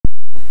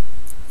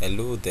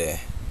Hello there.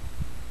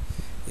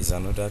 It's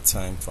another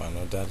time for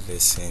another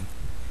lesson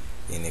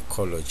in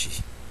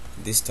ecology.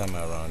 This time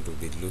around we'll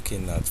be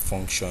looking at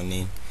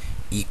functioning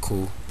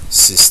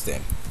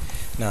ecosystem.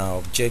 Now,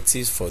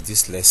 objectives for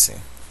this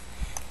lesson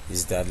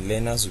is that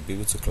learners will be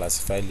able to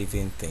classify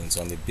living things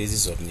on the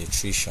basis of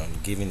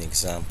nutrition, giving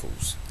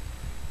examples.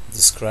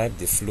 Describe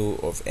the flow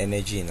of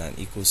energy in an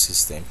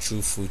ecosystem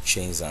through food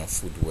chains and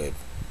food web.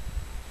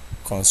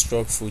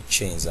 Construct food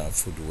chains and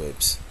food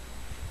webs.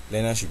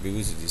 Learners should be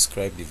able to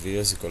describe the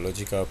various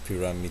ecological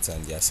pyramids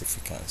and their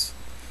significance,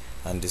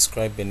 and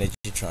describe energy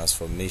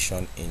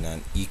transformation in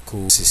an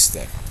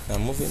ecosystem. Now,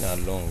 moving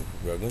along,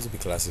 we are going to be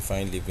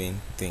classifying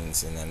living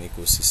things in an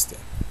ecosystem.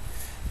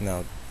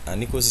 Now,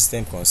 an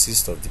ecosystem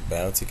consists of the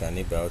biotic and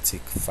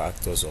abiotic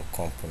factors or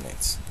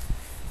components,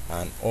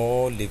 and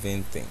all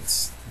living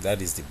things,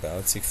 that is the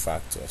biotic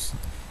factors,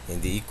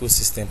 in the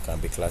ecosystem can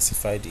be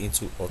classified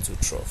into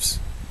autotrophs.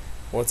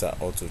 What are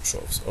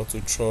autotrophs?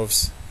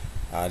 Autotrophs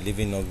are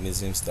living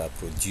organisms that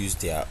produce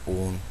their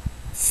own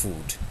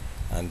food,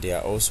 and they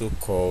are also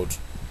called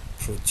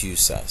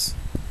producers.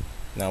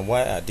 Now,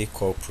 why are they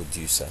called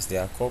producers? They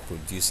are called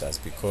producers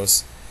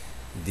because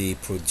they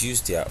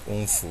produce their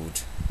own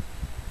food,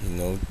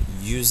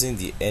 using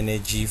the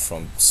energy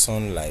from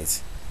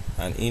sunlight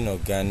and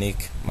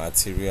inorganic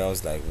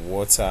materials like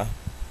water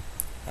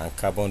and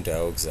carbon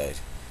dioxide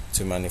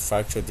to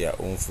manufacture their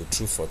own food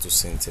through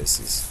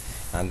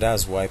photosynthesis. And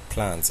that's why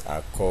plants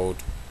are called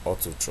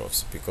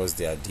autotrophs, because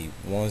they are the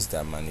ones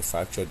that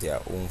manufacture their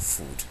own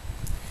food.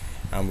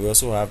 And we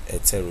also have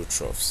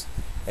heterotrophs.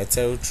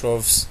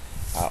 Heterotrophs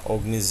are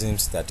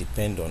organisms that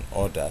depend on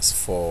others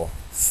for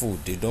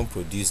food. They don't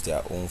produce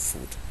their own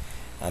food,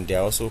 and they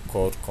are also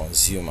called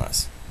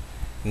consumers.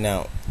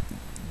 Now,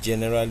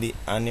 generally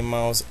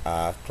animals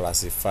are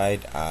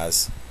classified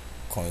as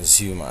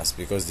consumers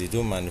because they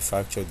don't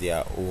manufacture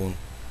their own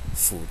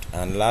food.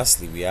 And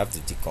lastly, we have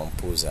the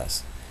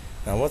decomposers.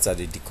 Now, what are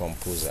the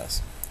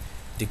decomposers?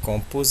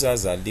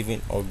 Decomposers are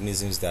living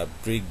organisms that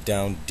break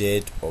down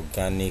dead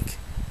organic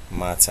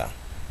matter.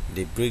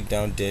 They break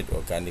down dead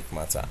organic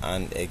matter,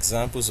 and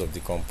examples of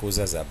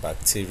decomposers are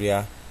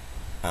bacteria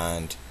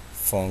and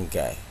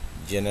fungi.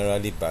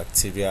 Generally,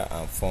 bacteria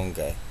and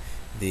fungi,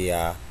 they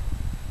are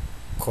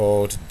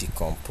called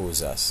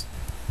decomposers.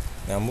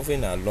 Now,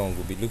 moving along,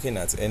 we'll be looking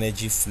at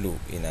energy flow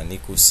in an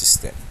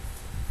ecosystem.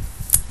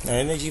 Now,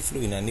 energy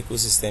flow in an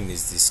ecosystem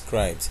is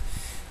described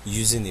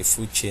using a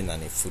food chain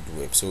and a food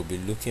web. So we'll be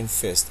looking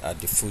first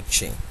at the food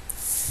chain.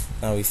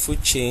 Now, a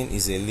food chain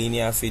is a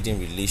linear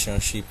feeding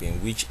relationship in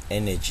which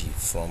energy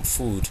from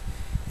food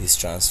is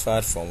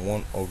transferred from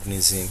one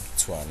organism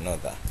to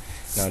another.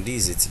 Now,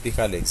 this is a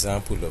typical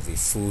example of a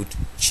food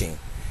chain.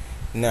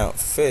 Now,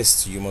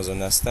 first, you must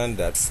understand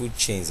that food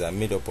chains are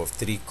made up of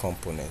three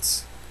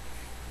components: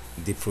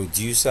 the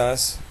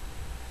producers,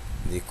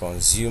 the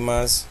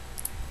consumers,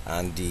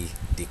 and the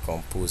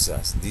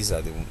decomposers. These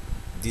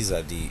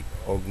are the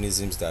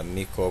organisms that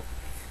make up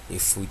a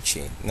food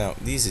chain. Now,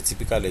 this is a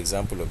typical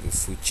example of a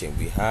food chain.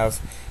 We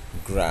have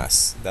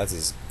grass, that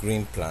is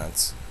green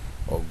plants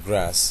or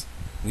grass,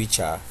 which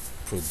are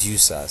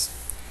producers,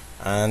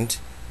 and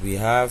we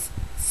have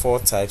four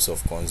types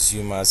of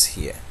consumers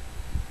here.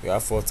 We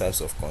have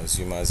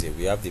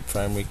the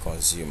primary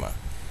consumer.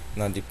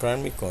 Now, the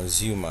primary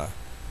consumer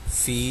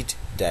feed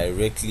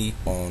directly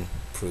on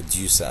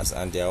producers,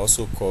 and they are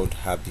also called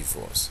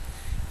herbivores.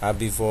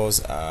 Herbivores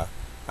are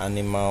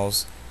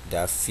animals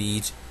that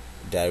feed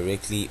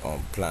directly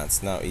on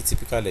plants. Now, a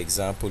typical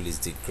example is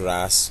the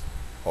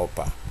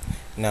grasshopper.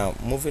 Now,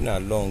 moving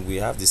along, we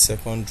have the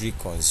secondary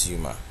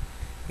consumer.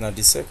 Now,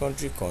 the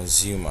secondary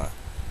consumer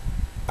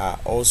are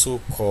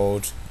also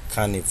called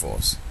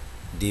carnivores.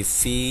 They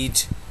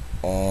feed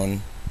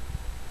on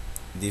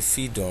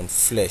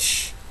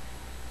flesh.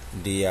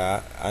 They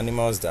are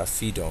animals that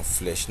feed on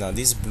flesh. Now,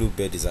 this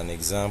bluebird is an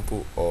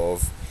example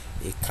of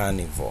a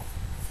carnivore.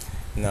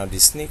 Now, the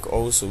snake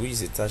also, which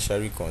is a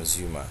tertiary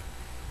consumer,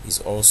 is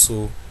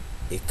also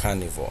a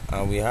carnivore.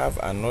 And we have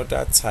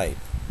another type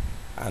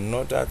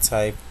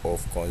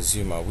of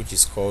consumer, which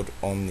is called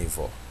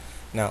omnivore.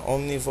 Now,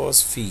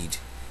 omnivores feed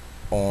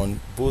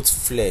on both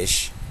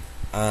flesh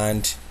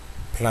and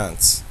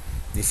plants.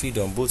 They feed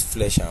on both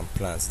flesh and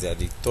plants. They are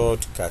the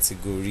third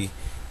category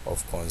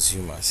of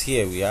consumers.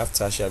 Here we have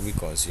tertiary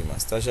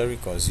consumers. Tertiary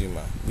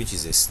consumer, which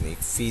is a snake,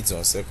 feeds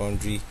on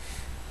secondary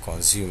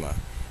consumer.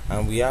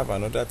 And we have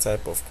another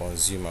type of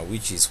consumer,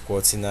 which is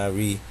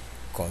quaternary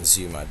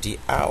consumer. The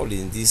owl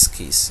in this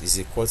case is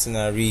a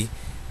quaternary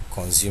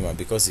consumer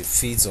because it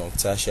feeds on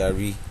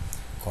tertiary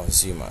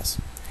consumers.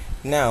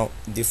 Now,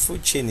 the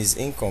food chain is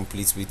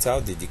incomplete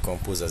without the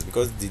decomposers,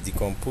 because the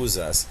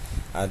decomposers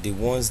are the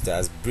ones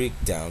that break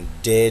down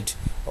dead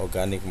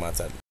organic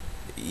matter.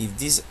 If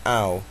this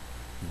owl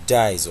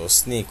dies, or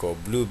snake or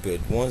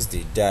bluebird, once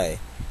they die,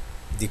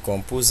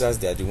 decomposers,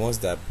 they are the ones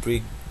that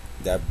break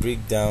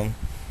down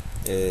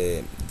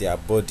their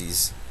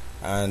bodies,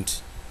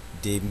 and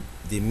they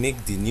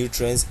make the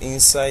nutrients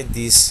inside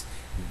these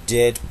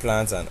dead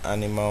plants and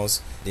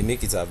animals, they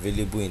make it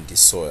available in the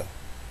soil.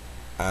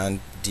 and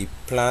the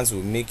plants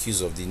will make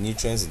use of the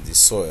nutrients in the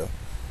soil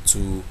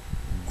to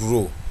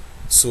grow,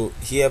 so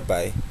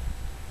hereby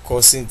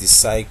causing the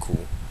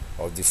cycle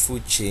of the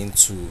food chain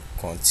to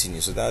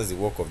continue. So that's the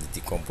work of the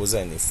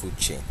decomposer in a food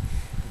chain.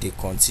 They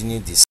continue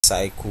the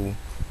cycle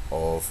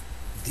of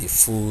the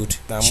food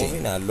chain.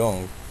 Moving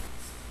along,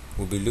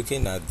 we'll be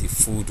looking at the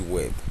food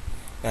web.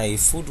 Now, a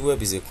food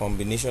web is a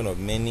combination of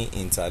many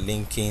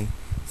interlinking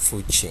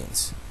food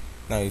chains.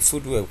 Now, a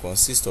food web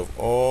consists of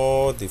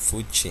all the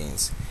food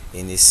chains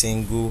in a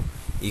single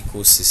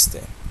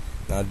ecosystem.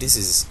 Now, this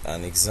is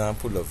an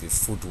example of a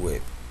food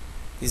web.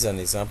 This is an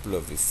example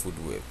of a food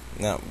web.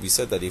 Now, we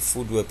said that a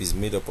food web is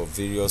made up of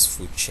various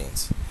food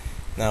chains.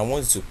 Now, I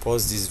want you to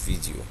pause this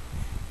video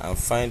and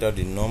find out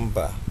the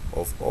number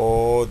of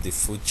all the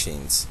food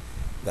chains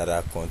that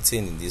are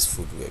contained in this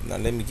food web. Now,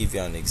 let me give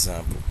you an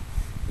example.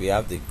 We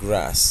have the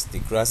grass. The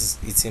grass is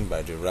eaten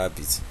by the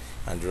rabbit,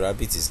 and the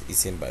rabbit is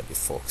eaten by the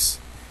fox.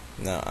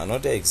 Now,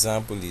 another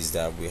example is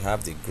that we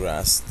have the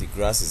grass. The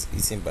grass is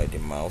eaten by the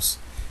mouse.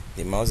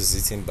 The mouse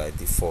is eaten by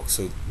the fox.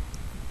 So,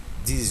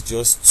 this is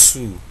just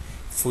two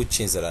food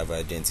chains that I've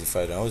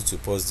identified. I want you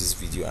to pause this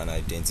video and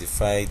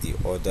identify the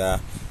other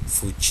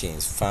food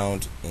chains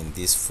found in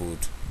this food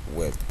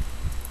web.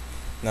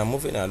 Now,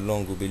 moving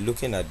along, we'll be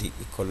looking at the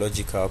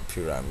ecological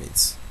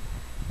pyramids.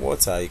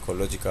 What are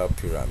ecological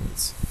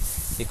pyramids?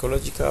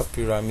 Ecological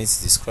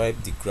pyramids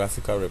describe the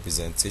graphical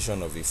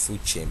representation of a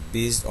food chain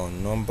based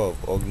on number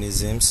of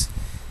organisms,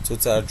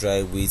 total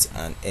dry weight,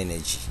 and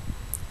energy.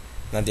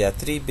 Now, there are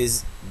three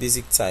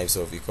basic types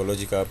of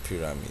ecological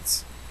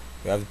pyramids.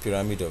 We have the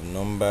pyramid of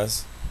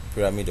numbers,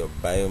 pyramid of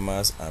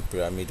biomass, and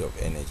pyramid of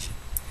energy.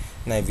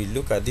 Now, if you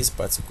look at this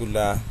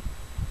particular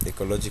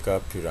ecological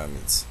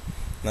pyramids,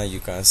 now you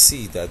can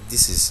see that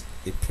this is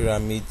a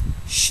pyramid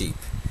shape,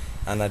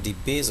 and at the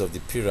base of the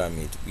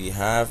pyramid we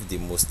have the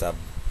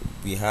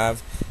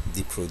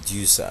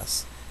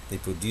producers. The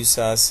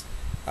producers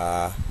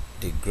are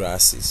the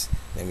grasses.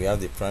 Then we have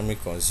the primary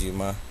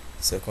consumer,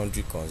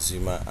 secondary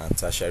consumer, and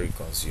tertiary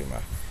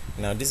consumer.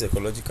 Now, this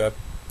ecological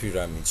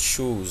pyramid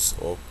shows,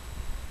 or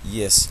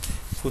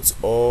puts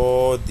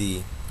all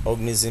the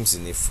organisms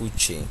in a food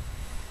chain,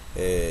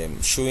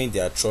 showing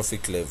their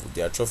trophic level.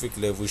 Their trophic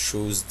level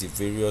shows the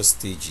various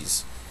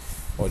stages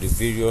or the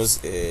various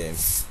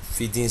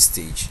feeding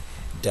stage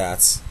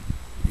that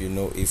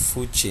a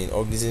food chain,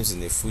 organisms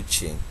in a food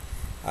chain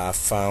are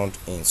found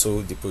in.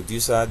 So the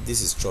producer,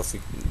 this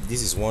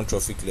is one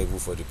trophic level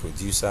for the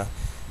producer,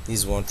 this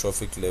is one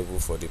trophic level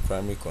for the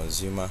primary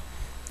consumer,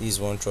 this is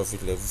one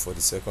trophic level for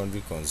the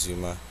secondary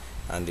consumer,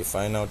 and the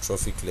final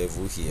trophic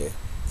level here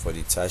for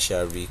the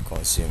tertiary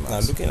consumer. Now,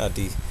 looking at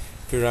the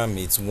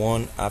pyramids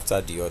one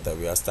after the other,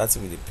 we are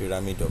starting with the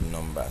pyramid of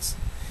numbers.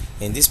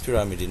 In this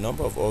pyramid, the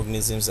number of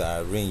organisms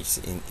are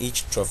arranged in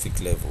each trophic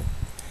level.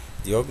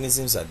 The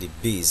organisms at the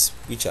base,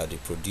 which are the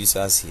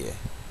producers here,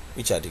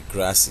 which are the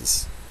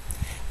grasses,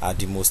 are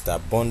the most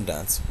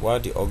abundant, while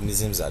the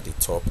organisms at the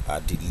top are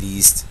the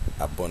least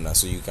abundant.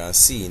 So you can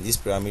see in this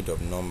pyramid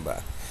of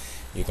number,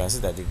 you can see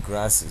that the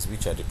grasses,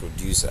 which are the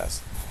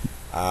producers,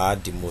 are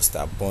the most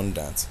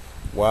abundant,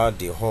 while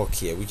the hawk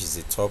here, which is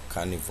the top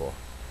carnivore,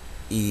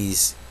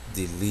 is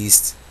the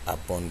least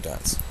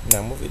abundant.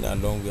 Now, moving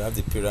along, we have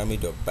the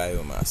pyramid of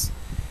biomass.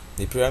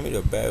 The pyramid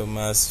of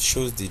biomass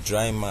shows the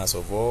dry mass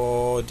of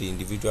all the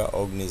individual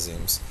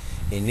organisms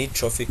in each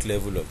trophic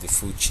level of the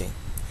food chain.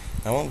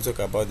 Now, when we talk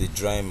about the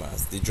dry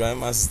mass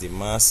is the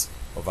mass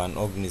of an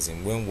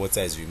organism when water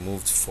is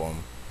removed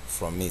from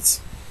it.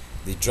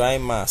 The dry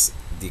mass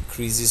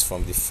decreases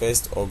from the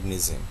first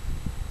organism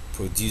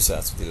producer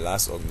to the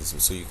last organism.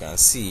 So you can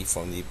see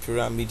from the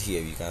pyramid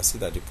here, you can see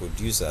that the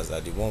producers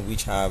are the one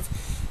which have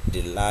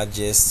the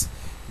largest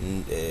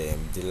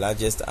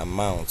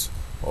amount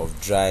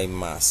of dry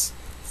mass,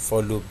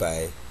 followed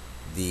by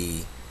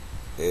the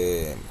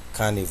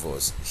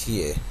carnivores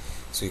here.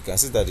 So you can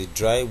see that the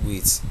dry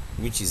weight,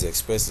 which is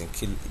expressed in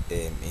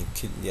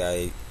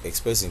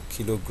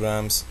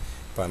kilograms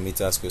per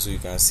meter square. So you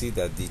can see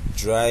that the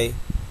dry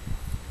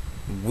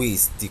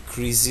weight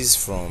decreases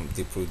from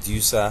the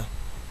producer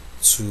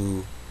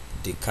to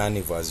the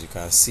carnivore, as you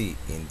can see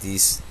in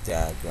this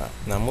diagram.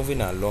 Now,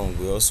 moving along,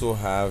 we also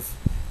have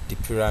the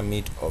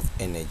pyramid of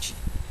energy.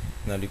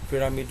 Now, the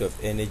pyramid of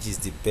energy is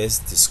the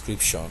best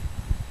description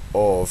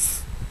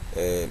of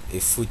a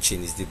food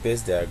chain. Is the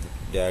best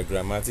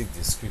diagrammatic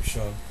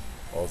description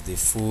of the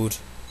food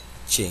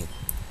chain.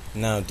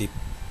 Now, the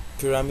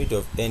pyramid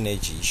of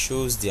energy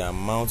shows the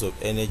amount of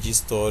energy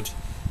stored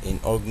in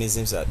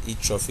organisms at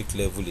each trophic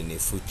level in a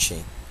food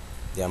chain.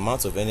 The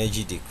amount of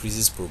energy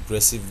decreases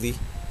progressively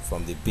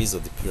from the base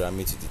of the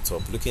pyramid to the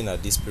top. Looking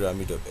at this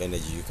pyramid of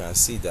energy, you can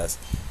see that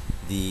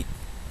the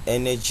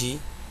energy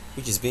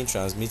which is being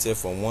transmitted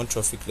from one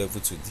trophic level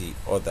to the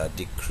other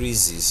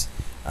decreases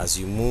as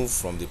you move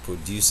from the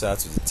producer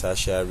to the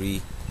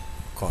tertiary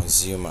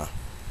consumer.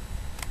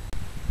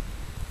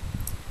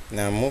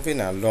 Now, moving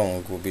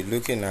along, we'll be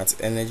looking at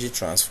energy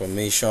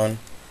transformation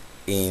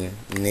in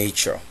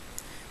nature.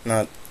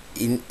 Now,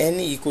 in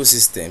any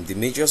ecosystem, the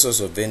major source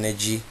of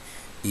energy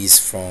is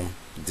from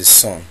the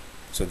sun.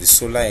 So the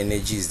solar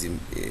energy is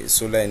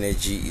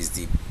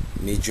the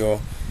major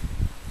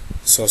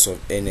source of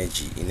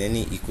energy in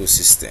any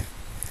ecosystem.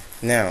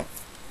 Now,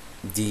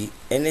 the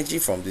energy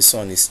from the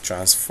sun is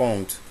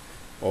transformed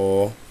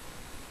or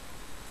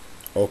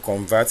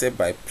converted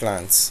by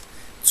plants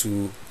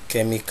to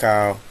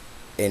chemical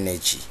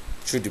energy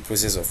through the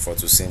process of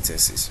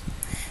photosynthesis.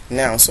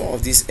 Now, some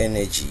of this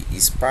energy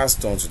is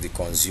passed on to the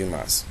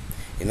consumers.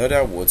 In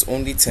other words,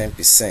 only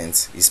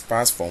 10% is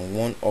passed from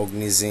one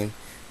organism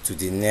to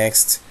the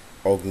next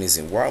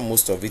organism, while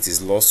most of it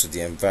is lost to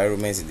the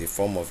environment in the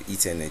form of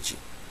heat energy.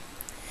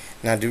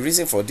 Now, the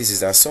reason for this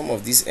is that some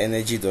of this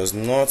energy does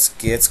not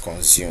get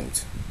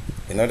consumed.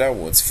 In other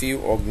words, few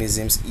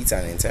organisms eat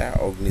an entire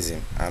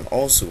organism, and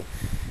also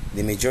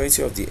the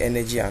majority of the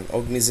energy an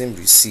organism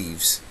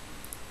receives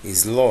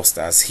is lost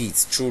as heat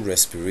through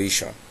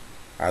respiration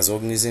as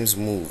organisms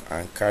move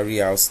and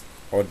carry out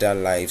other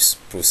life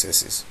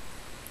processes.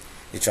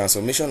 The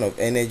transformation of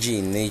energy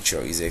in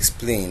nature is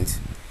explained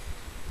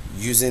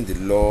using the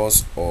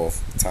laws of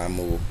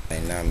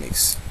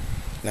thermodynamics.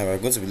 Now we're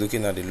going to be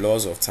looking at the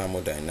laws of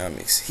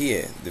thermodynamics.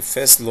 Here, the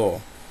first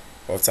law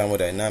of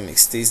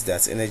thermodynamics states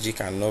that energy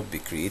cannot be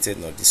created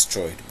nor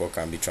destroyed, but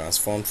can be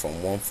transformed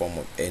from one form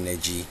of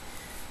energy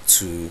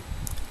to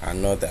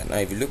another. Now,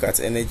 if you look at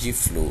energy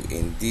flow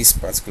in this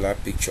particular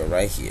picture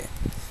right here,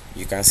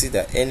 you can see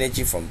that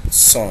energy from the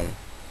sun,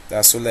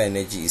 that solar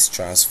energy, is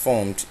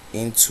transformed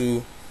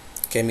into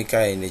chemical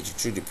energy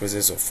through the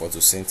process of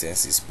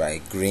photosynthesis by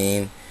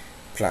green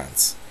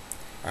plants.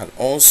 And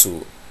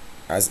also,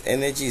 as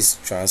energy is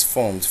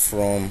transformed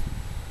from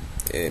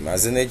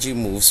as energy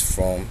moves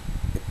from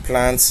the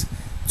plant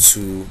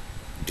to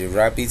the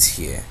rabbit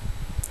here,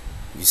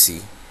 you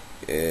see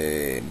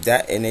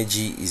that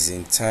energy is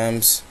in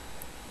terms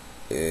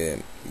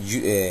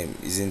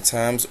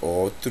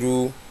or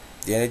through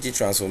the energy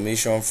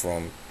transformation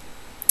from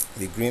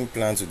the green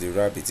plant to the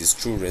rabbit is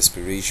through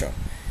respiration.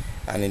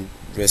 And in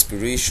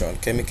respiration,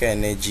 chemical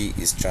energy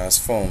is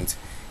transformed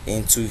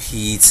into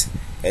heat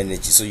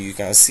energy. So you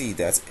can see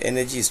that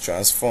energy is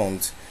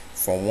transformed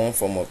from one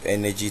form of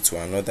energy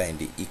to another in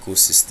the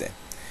ecosystem.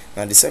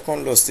 Now, the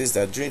second law states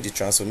that during the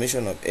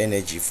transformation of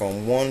energy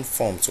from one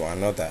form to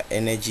another,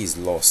 energy is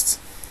lost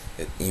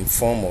in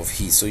form of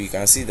heat. So you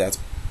can see that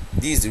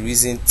this is the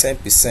reason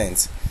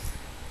 10%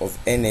 of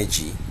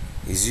energy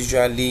is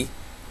usually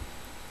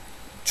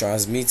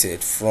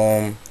transmitted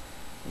from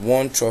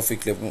one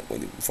trophic level,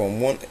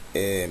 from one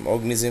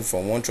organism,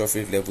 from one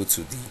trophic level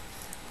to the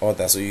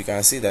other. So you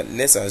can see that,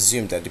 let's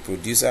assume that the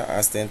producer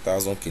has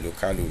 10,000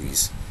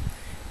 kilocalories.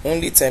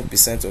 Only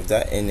 10% of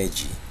that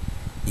energy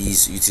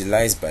is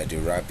utilized by the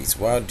rabbit,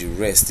 while the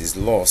rest is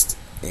lost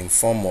in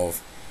form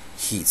of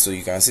heat. So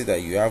you can see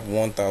that you have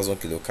 1,000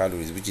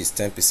 kilocalories, which is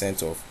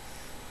 10% of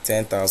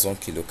 10,000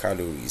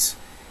 kilocalories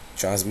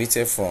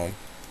transmitted from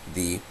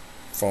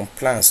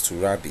plants to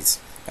rabbits,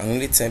 and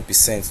only 10%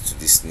 to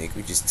the snake,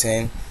 which is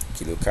 10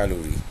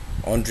 kilocalorie,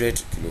 100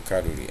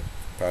 kilocalorie,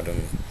 pardon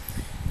me.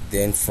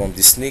 Then from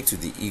the snake to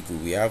the eagle,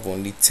 we have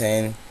only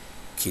 10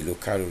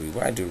 kilocalorie,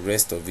 while the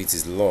rest of it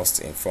is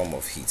lost in form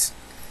of heat.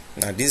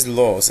 Now, these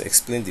laws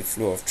explain the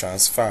flow of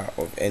transfer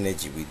of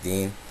energy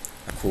within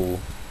a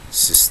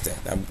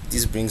ecosystem. Now,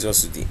 this brings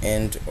us to the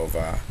end of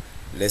our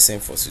lesson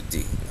for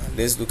today. Now,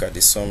 let's look at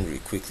the summary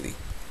quickly.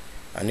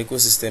 An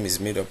ecosystem is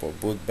made up of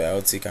both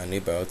biotic and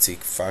abiotic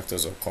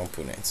factors or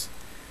components.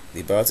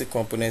 The biotic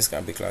components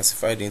can be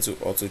classified into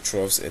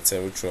autotrophs,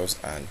 heterotrophs,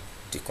 and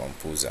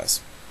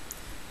decomposers.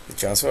 The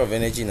transfer of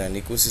energy in an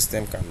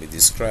ecosystem can be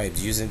described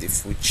using the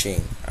food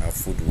chain and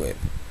food web.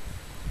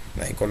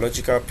 Now,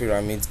 ecological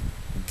pyramids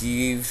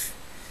give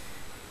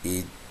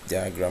a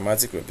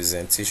diagrammatic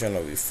representation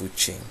of a food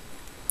chain.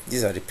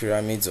 These are the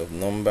pyramids of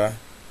number,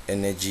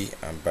 energy,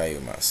 and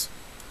biomass.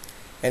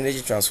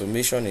 Energy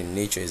transformation in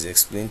nature is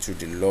explained through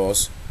the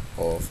laws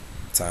of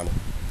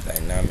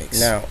thermodynamics.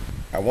 Now,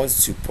 I want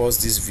you to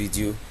pause this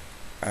video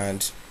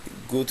and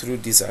go through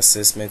this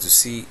assessment to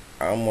see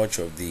how much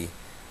of the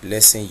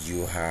lesson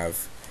you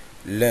have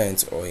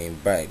learned or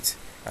imbibed,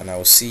 and I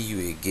will see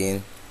you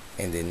again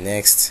in the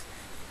next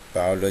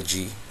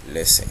biology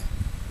lesson.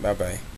 Bye bye.